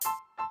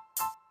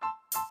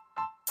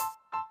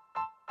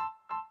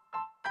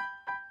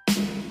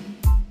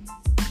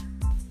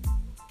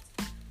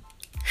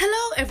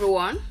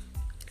everyone,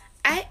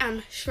 I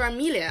am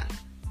Sharmilia.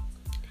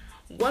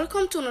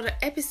 Welcome to another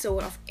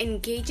episode of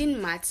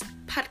Engaging Maths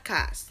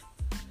podcast.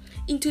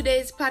 In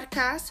today's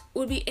podcast,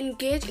 we'll be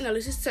engaged in a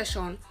little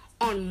session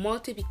on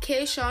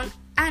multiplication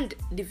and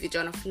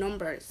division of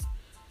numbers.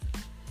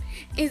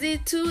 Is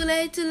it too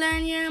late to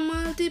learn your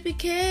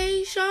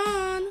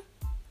multiplication?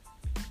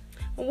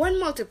 When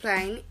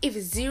multiplying, if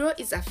 0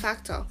 is a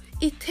factor,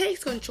 it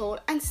takes control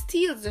and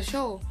steals the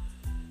show.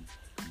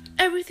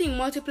 Everything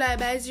multiplied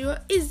by 0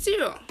 is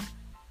 0.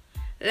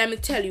 Let me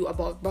tell you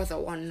about brother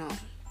one now.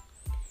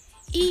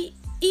 He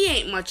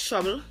ain't much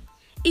trouble.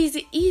 He's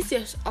the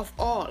easiest of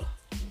all.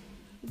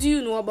 Do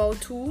you know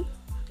about 2?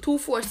 2,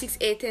 4, 6,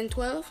 8, 10,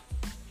 12?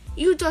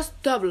 You just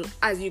double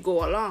as you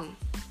go along.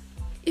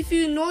 If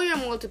you know your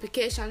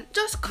multiplication,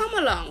 just come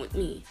along with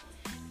me.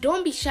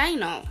 Don't be shy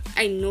now.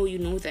 I know you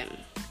know them.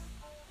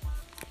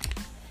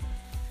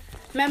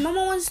 My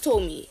mama once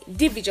told me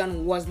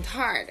division wasn't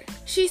hard.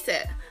 She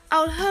said,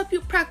 I'll help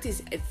you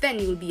practice, then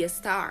you'll be a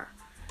star.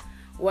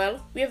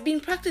 Well, we have been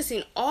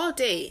practicing all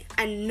day,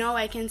 and now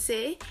I can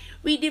say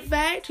we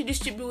divide to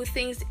distribute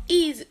things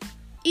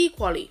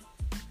equally.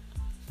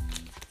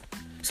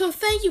 So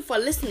thank you for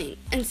listening,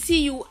 and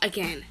see you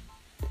again.